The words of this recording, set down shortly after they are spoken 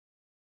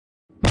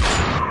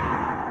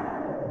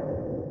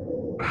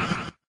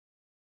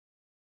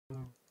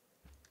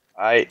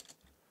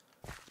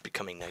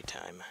Becoming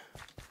nighttime.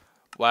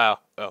 Wow.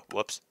 Oh,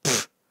 whoops.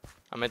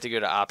 I meant to go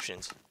to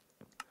options.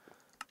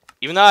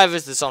 Even though I have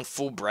this on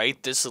full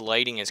bright, this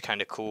lighting is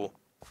kind of cool.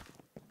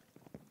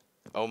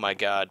 Oh my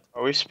god.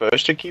 Are we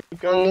supposed to keep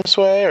going this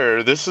way,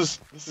 or this is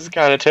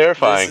kind of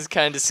terrifying? This is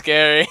kind of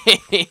scary.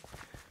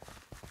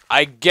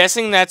 I'm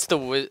guessing that's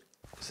the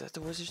is that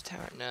the Wizard's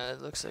Tower? No,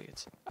 it looks like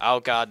it's... Oh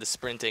god, the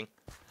sprinting.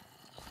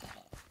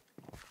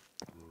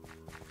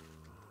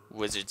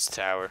 Wizard's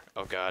Tower.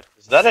 Oh god.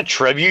 Is that a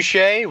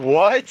trebuchet?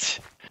 What?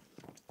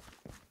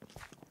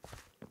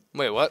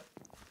 Wait, what?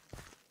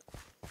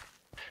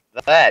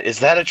 Is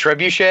that a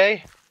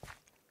trebuchet?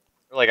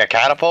 Or like a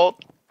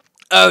catapult?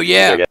 Oh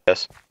yeah. I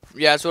guess.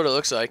 Yeah, that's what it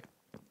looks like.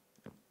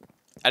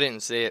 I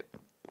didn't see it.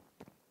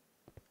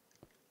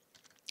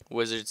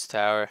 Wizard's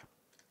Tower.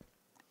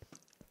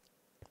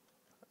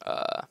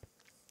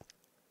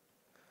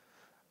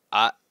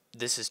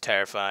 This is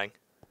terrifying.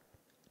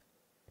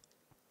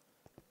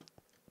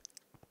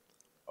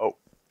 Oh.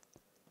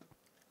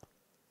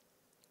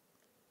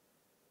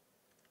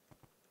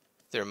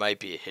 There might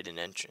be a hidden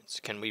entrance.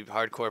 Can we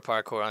hardcore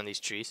parkour on these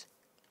trees?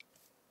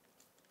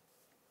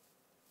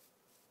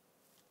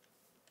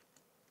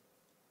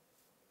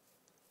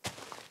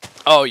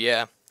 Oh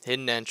yeah,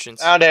 hidden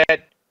entrance. Found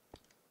it.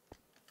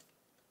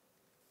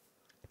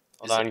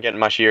 Hold on, getting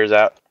my shears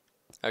out.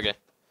 Okay.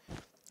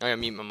 I'm gonna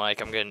mute my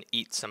mic. I'm gonna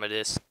eat some of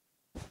this.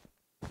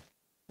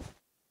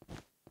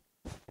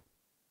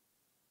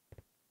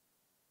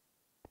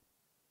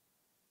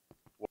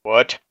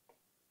 What?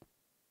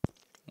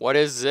 What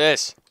is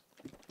this?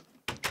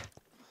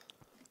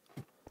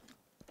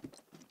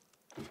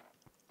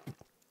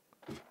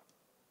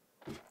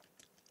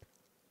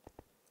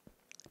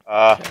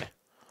 Okay.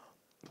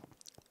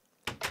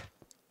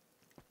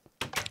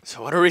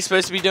 So what are we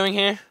supposed to be doing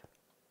here?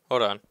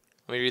 Hold on.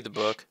 Let me read the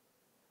book.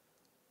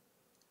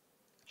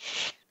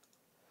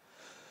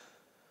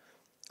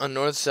 On the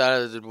north side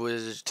of the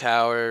Wizard's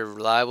Tower,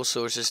 reliable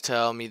sources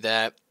tell me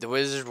that the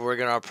Wizards were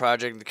working on a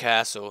project in the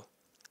castle.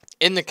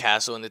 In the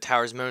castle, and the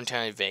tower is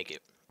momentarily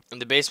vacant. In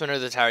the basement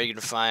of the tower, you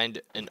can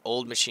find an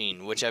old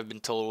machine, which I've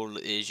been told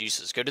is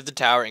useless. Go to the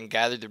tower and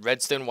gather the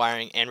redstone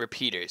wiring and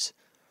repeaters.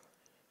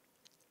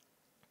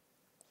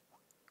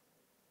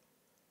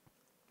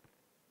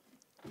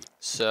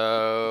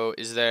 So,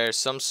 is there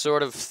some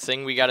sort of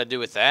thing we gotta do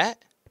with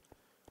that?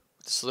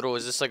 Is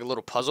this like a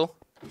little puzzle?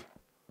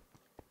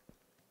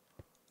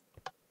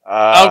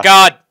 Oh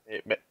god!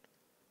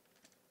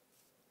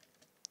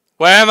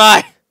 Where am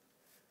I?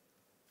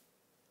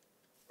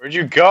 Where'd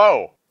you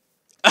go?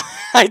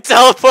 I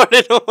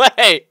teleported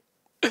away!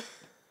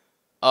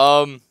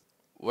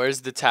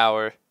 Where's the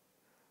tower?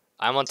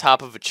 I'm on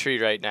top of a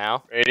tree right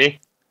now. Ready?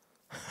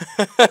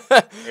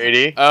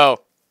 Ready? Oh,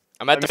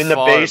 I'm in the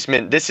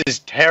basement. This is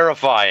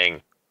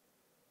terrifying.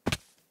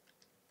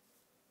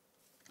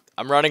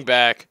 I'm running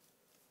back.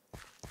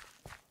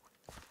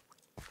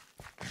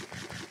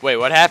 Wait,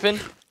 what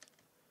happened?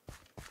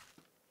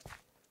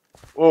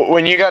 Well,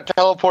 when you got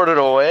teleported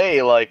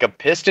away, like a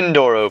piston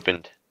door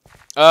opened.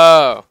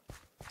 Oh.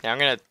 Yeah, I'm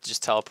gonna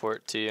just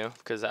teleport to you,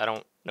 because I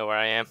don't know where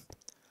I am.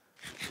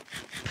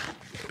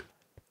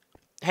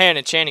 Hey, an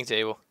enchanting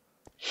table.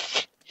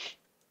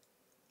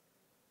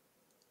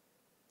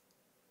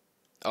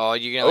 Oh,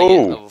 you're gonna get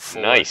level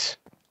 4. Nice.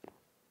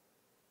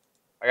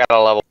 I got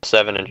a level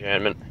 7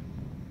 enchantment.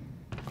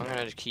 I'm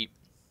gonna just keep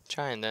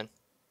trying then.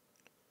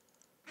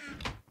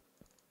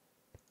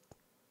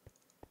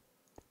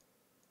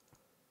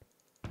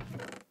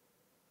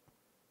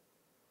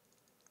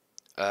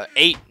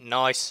 8,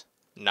 nice.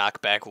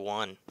 Knockback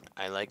 1,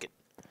 I like it.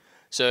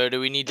 So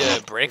do we need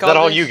to break all this? Is that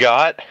all you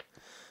got?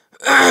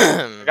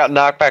 I got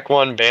knockback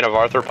 1, Bane of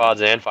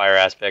Arthropods, and Fire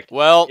Aspect.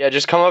 Well, yeah,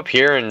 just come up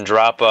here and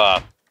drop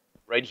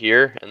right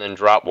here, and then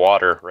drop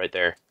water right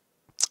there.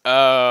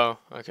 Oh,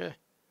 okay.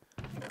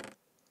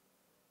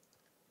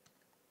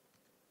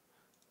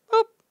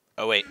 Oop.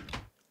 Oh wait.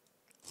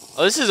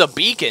 Oh, this is a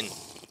beacon.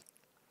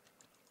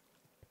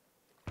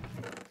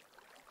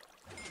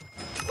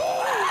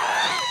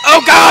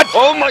 Oh god!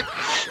 Oh my!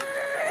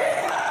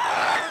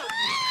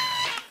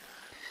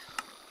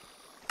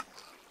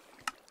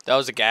 That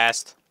was a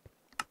ghast.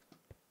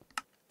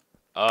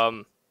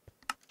 That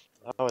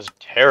was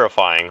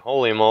terrifying.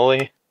 Holy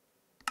moly.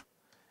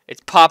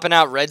 It's popping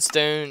out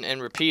redstone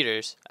and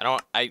repeaters.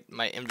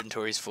 My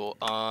inventory's full.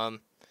 Let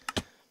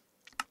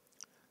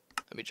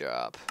me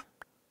drop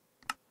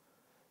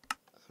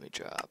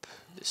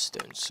this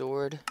stone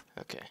sword.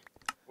 Okay.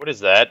 What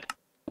is that?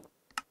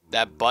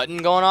 That button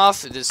going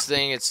off, this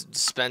thing, it's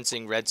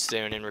dispensing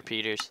redstone and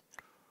repeaters.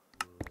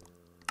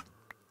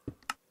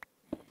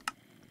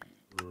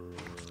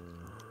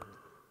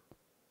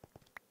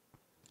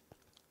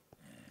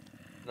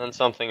 Then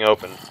something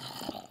opened.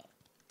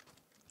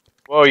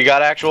 Whoa, you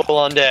got actual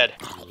undead.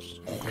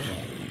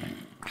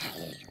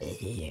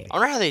 I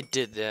wonder how they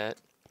did that.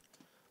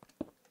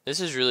 This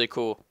is really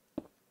cool.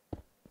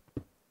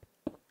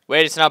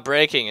 Wait, it's not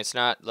breaking. It's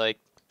not like...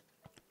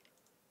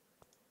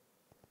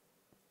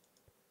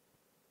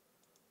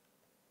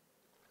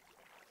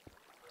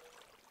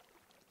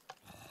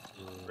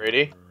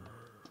 Brady?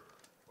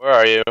 Where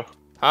are you?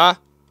 Huh?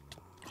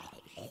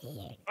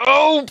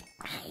 Oh!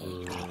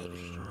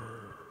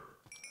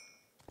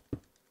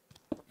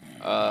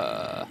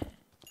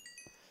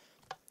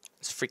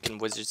 This freaking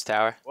wizard's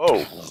tower.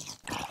 Whoa.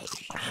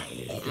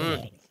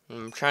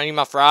 I'm trying to eat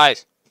my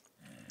fries.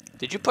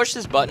 Did you push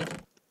this button?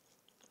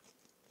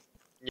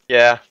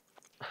 Yeah.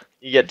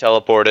 You get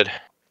teleported.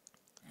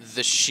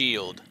 The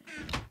shield.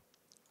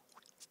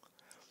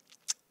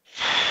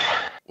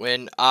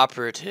 When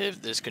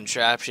operative, this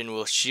contraption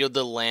will shield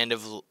the land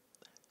of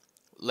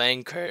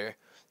Lancre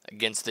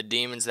against the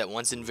demons that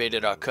once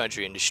invaded our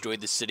country and destroyed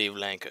the city of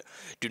Lancre.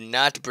 Do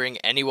not bring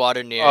any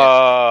water near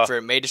it, for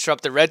it may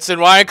disrupt the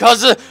redstone wire and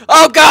cause the—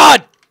 Oh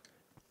God!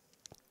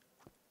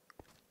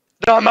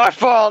 Not my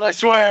fault, I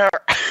swear!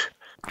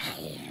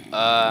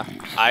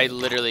 I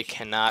literally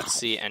cannot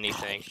see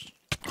anything.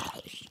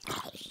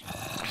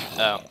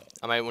 Oh,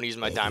 I might want to use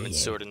my diamond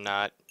sword and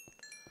not.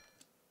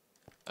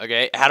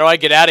 Okay, how do I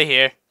get out of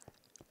here?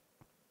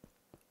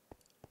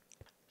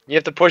 You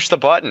have to push the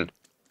button.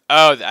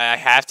 Oh, I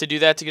have to do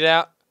that to get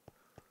out?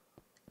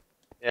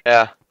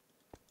 Yeah.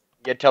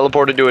 You get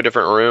teleported to a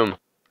different room.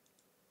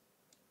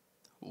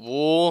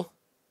 Wool.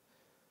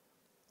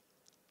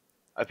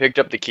 I picked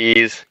up the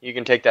keys. You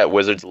can take that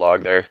wizard's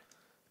log there.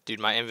 Dude,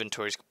 my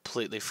inventory's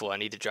completely full. I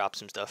need to drop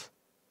some stuff.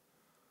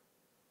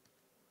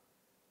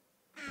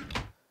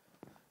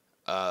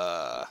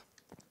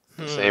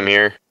 Same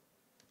here.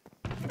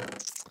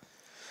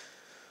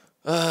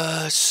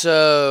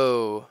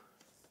 So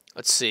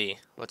let's see.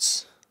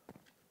 Let's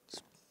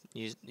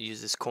use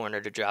this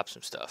corner to drop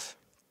some stuff.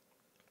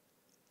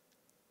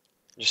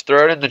 Just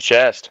throw it in the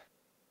chest.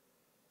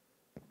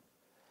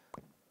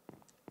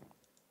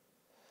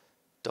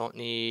 Don't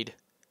need.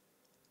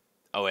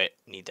 Oh wait,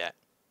 need that.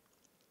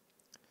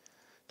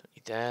 Don't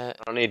need that.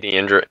 I don't need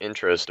the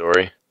intro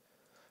story.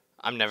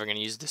 I'm never gonna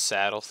use the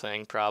saddle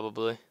thing,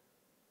 probably.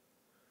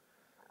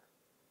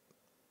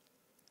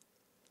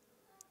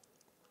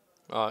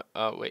 Oh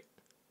wait.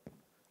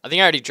 I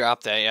think I already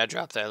dropped that. Yeah, I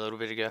dropped that a little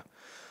bit ago.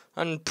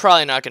 I'm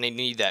probably not gonna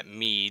need that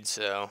mead,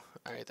 so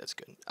alright, that's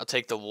good. I'll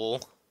take the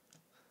wool.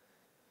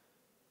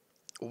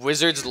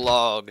 Wizard's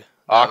log.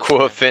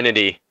 Aqua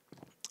Affinity.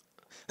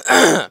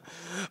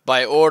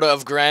 By order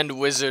of Grand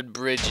Wizard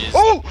Bridges.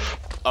 Oh!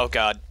 Oh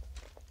God.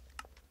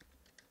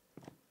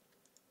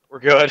 We're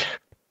good.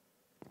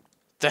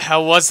 The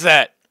hell was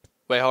that?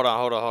 Wait, hold on.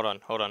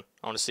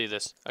 I want to see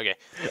this. Okay.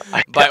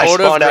 I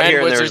order of spawned out Grand here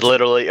and Wizard. there's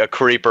literally a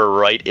creeper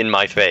right in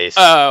my face.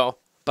 Oh.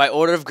 By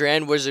order of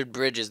Grand Wizard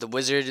Bridges, the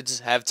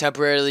wizards have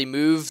temporarily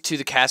moved to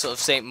the castle of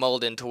St.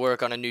 Malden to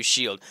work on a new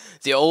shield.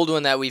 The old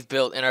one that we've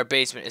built in our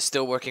basement is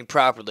still working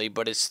properly,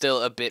 but is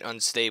still a bit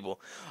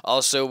unstable.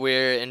 Also,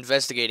 we're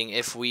investigating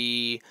if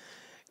we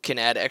can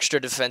add extra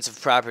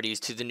defensive properties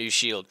to the new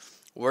shield.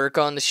 Work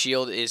on the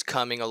shield is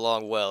coming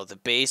along well. The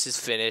base is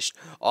finished,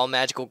 all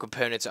magical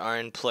components are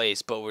in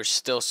place, but we're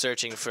still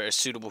searching for a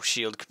suitable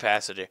shield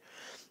capacitor.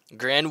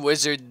 Grand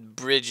Wizard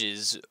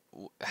Bridges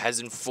has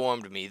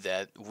informed me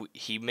that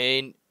he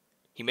may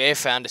have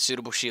found a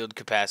suitable shield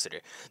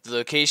capacitor. The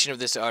location of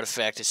this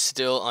artifact is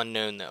still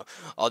unknown, though.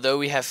 Although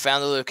we have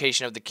found the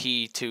location of the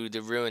key to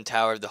the ruined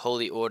tower of the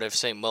Holy Order of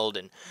St.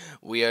 Malden,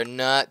 we are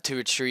not to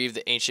retrieve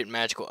the ancient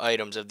magical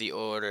items of the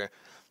Order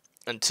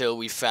until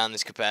we found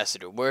this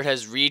capacitor. Word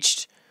has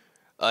reached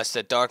us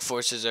that dark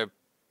forces are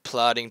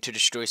plotting to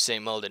destroy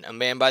St. Malden. A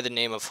man by the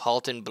name of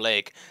Halton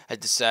Blake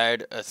has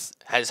hired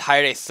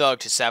a thug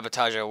to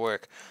sabotage our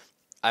work.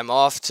 I'm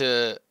off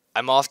to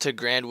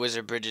Grand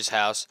Wizard Bridges'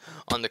 house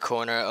on the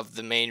corner of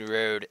the main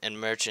road and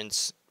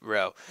Merchants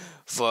Row,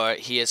 for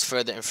he has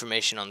further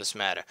information on this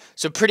matter.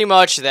 So pretty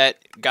much that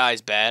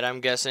guy's bad,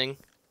 I'm guessing,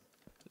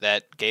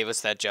 that gave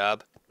us that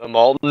job. The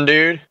Malton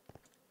dude?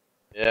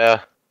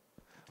 Yeah.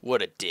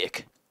 What a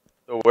dick.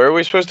 So where are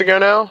we supposed to go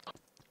now?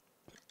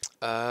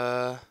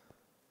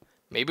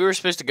 Maybe we're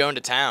supposed to go into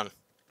town.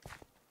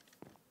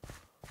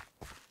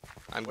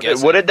 I'm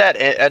guessing. What did that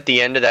at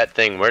the end of that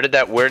thing? Where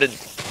did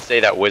say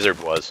that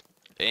wizard was?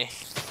 Okay.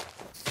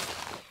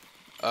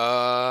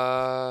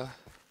 I'm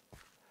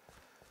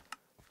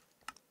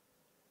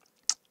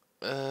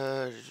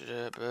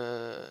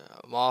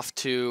off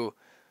to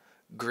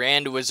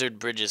Grand Wizard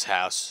Bridges'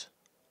 house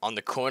on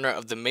the corner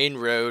of the main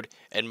road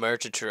and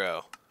Merchant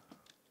Row.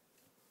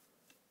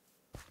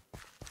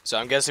 So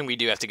I'm guessing we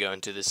do have to go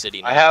into the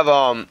city now.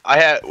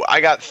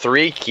 I got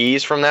 3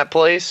 keys from that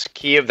place.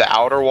 Key of the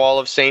outer wall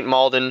of St.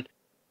 Malden,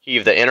 key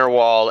of the inner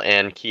wall,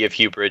 and key of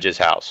Hugh Bridges'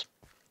 house.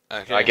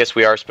 Okay. So I guess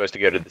we are supposed to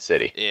go to the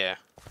city. Yeah.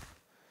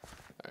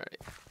 Alright.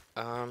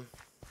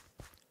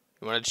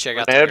 You wanted to check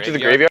out the head graveyard? up to the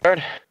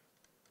graveyard?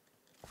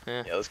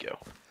 Yeah, let's go.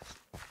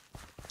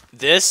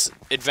 This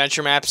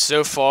adventure map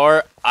so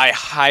far, I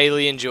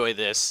highly enjoy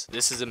this.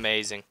 This is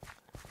amazing.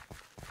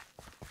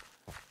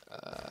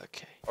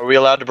 Okay. Are we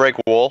allowed to break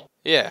wool?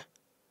 Yeah.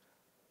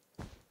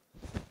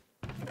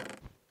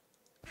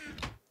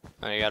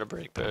 I gotta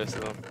break both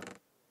of them.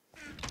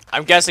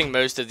 I'm guessing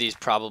most of these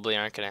probably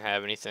aren't gonna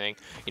have anything.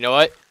 You know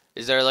what?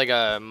 Is there like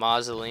a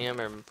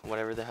mausoleum or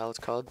whatever the hell it's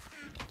called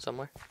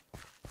somewhere?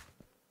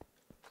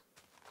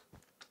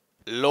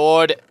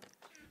 Lord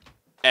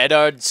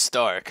Eddard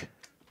Stark.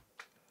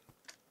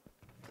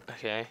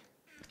 Okay.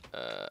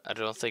 I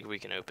don't think we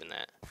can open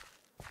that.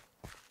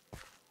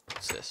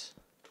 What's this?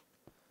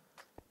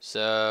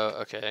 So,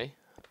 okay.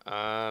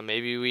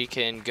 Maybe we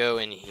can go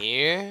in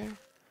here.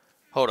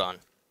 Hold on.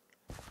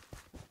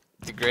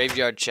 The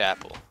Graveyard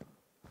Chapel.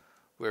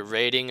 We're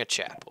raiding a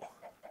chapel.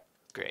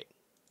 Great.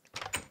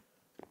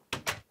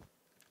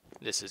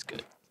 This is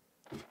good.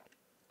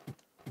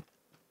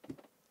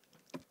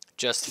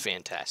 Just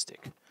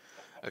fantastic.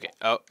 Okay.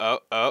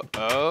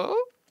 Oh.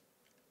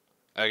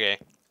 Okay.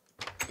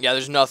 Yeah,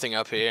 there's nothing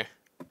up here.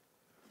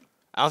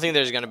 I don't think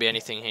there's gonna be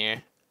anything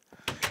here.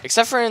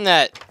 Except for in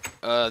that,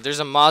 there's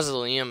a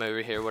mausoleum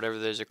over here, whatever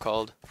those are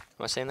called.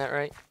 Am I saying that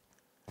right?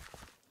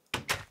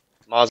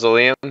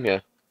 Mausoleum, yeah.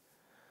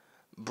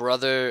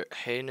 Brother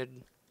Haynard.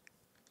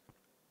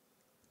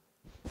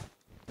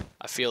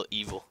 I feel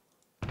evil.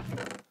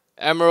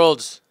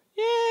 Emeralds!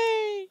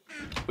 Yay!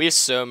 We have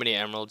so many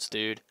emeralds,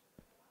 dude.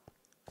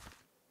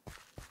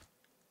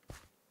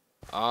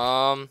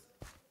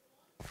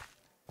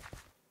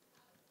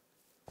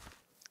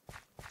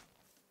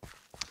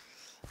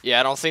 Yeah,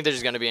 I don't think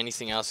there's gonna be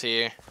anything else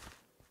here.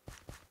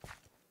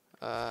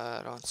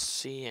 I don't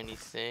see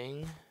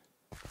anything.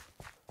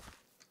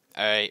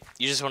 Alright,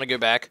 you just want to go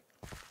back?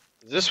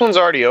 This one's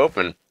already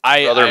open.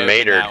 I opened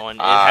Maynard. that one.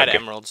 It had okay.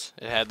 emeralds.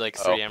 It had like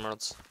 3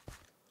 emeralds.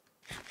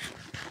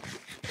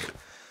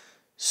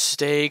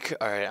 Steak.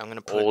 Alright, I'm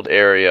gonna put... Old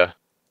area.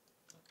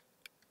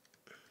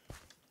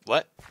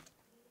 What?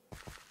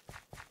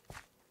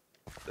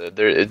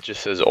 There, it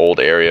just says old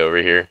area over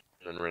here.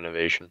 And then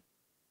renovation.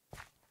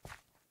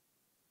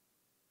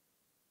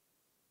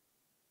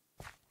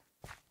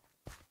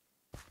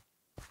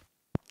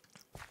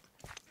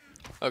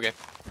 Okay.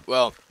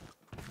 Well,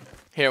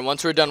 here,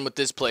 once we're done with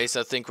this place,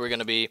 I think we're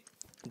gonna be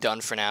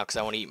done for now because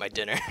I want to eat my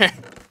dinner.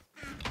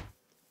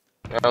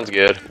 Sounds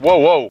good.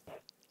 Whoa.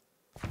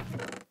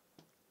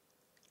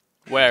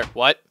 Where?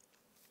 What?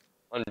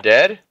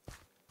 Undead?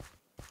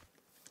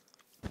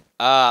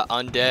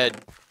 Undead.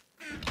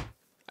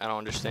 I don't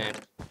understand.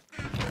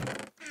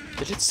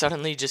 Did it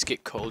suddenly just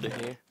get colder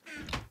here?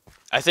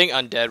 I think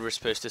undead were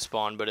supposed to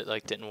spawn, but it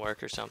like didn't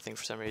work or something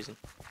for some reason.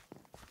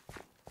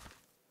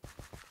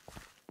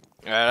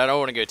 Alright, I don't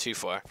want to go too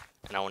far,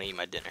 and I want to eat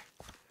my dinner.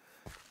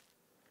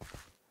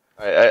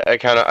 I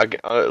kind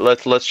of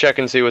let's check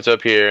and see what's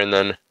up here, and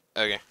then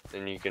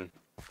then you can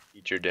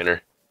eat your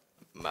dinner.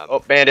 Oh,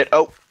 bandit!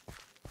 Oh,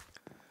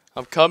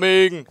 I'm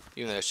coming.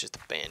 Even though it's just a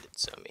bandit,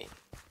 so mean.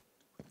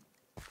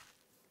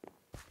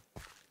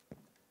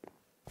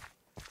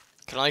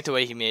 Kind of like the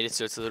way he made it,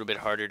 so it's a little bit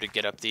harder to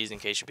get up these in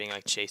case you're being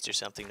like chased or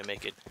something to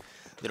make it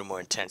a little more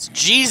intense.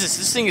 Jesus,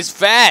 this thing is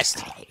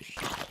fast.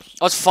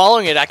 I was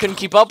following it. I couldn't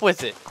keep up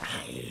with it.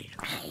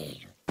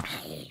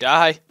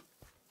 Die,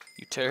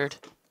 you turd.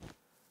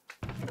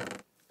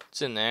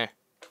 What's in there?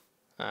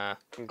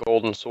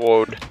 golden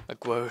sword. A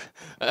gwode.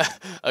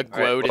 A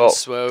gwode well. and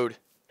swode.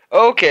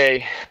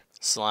 Okay.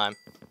 Slime.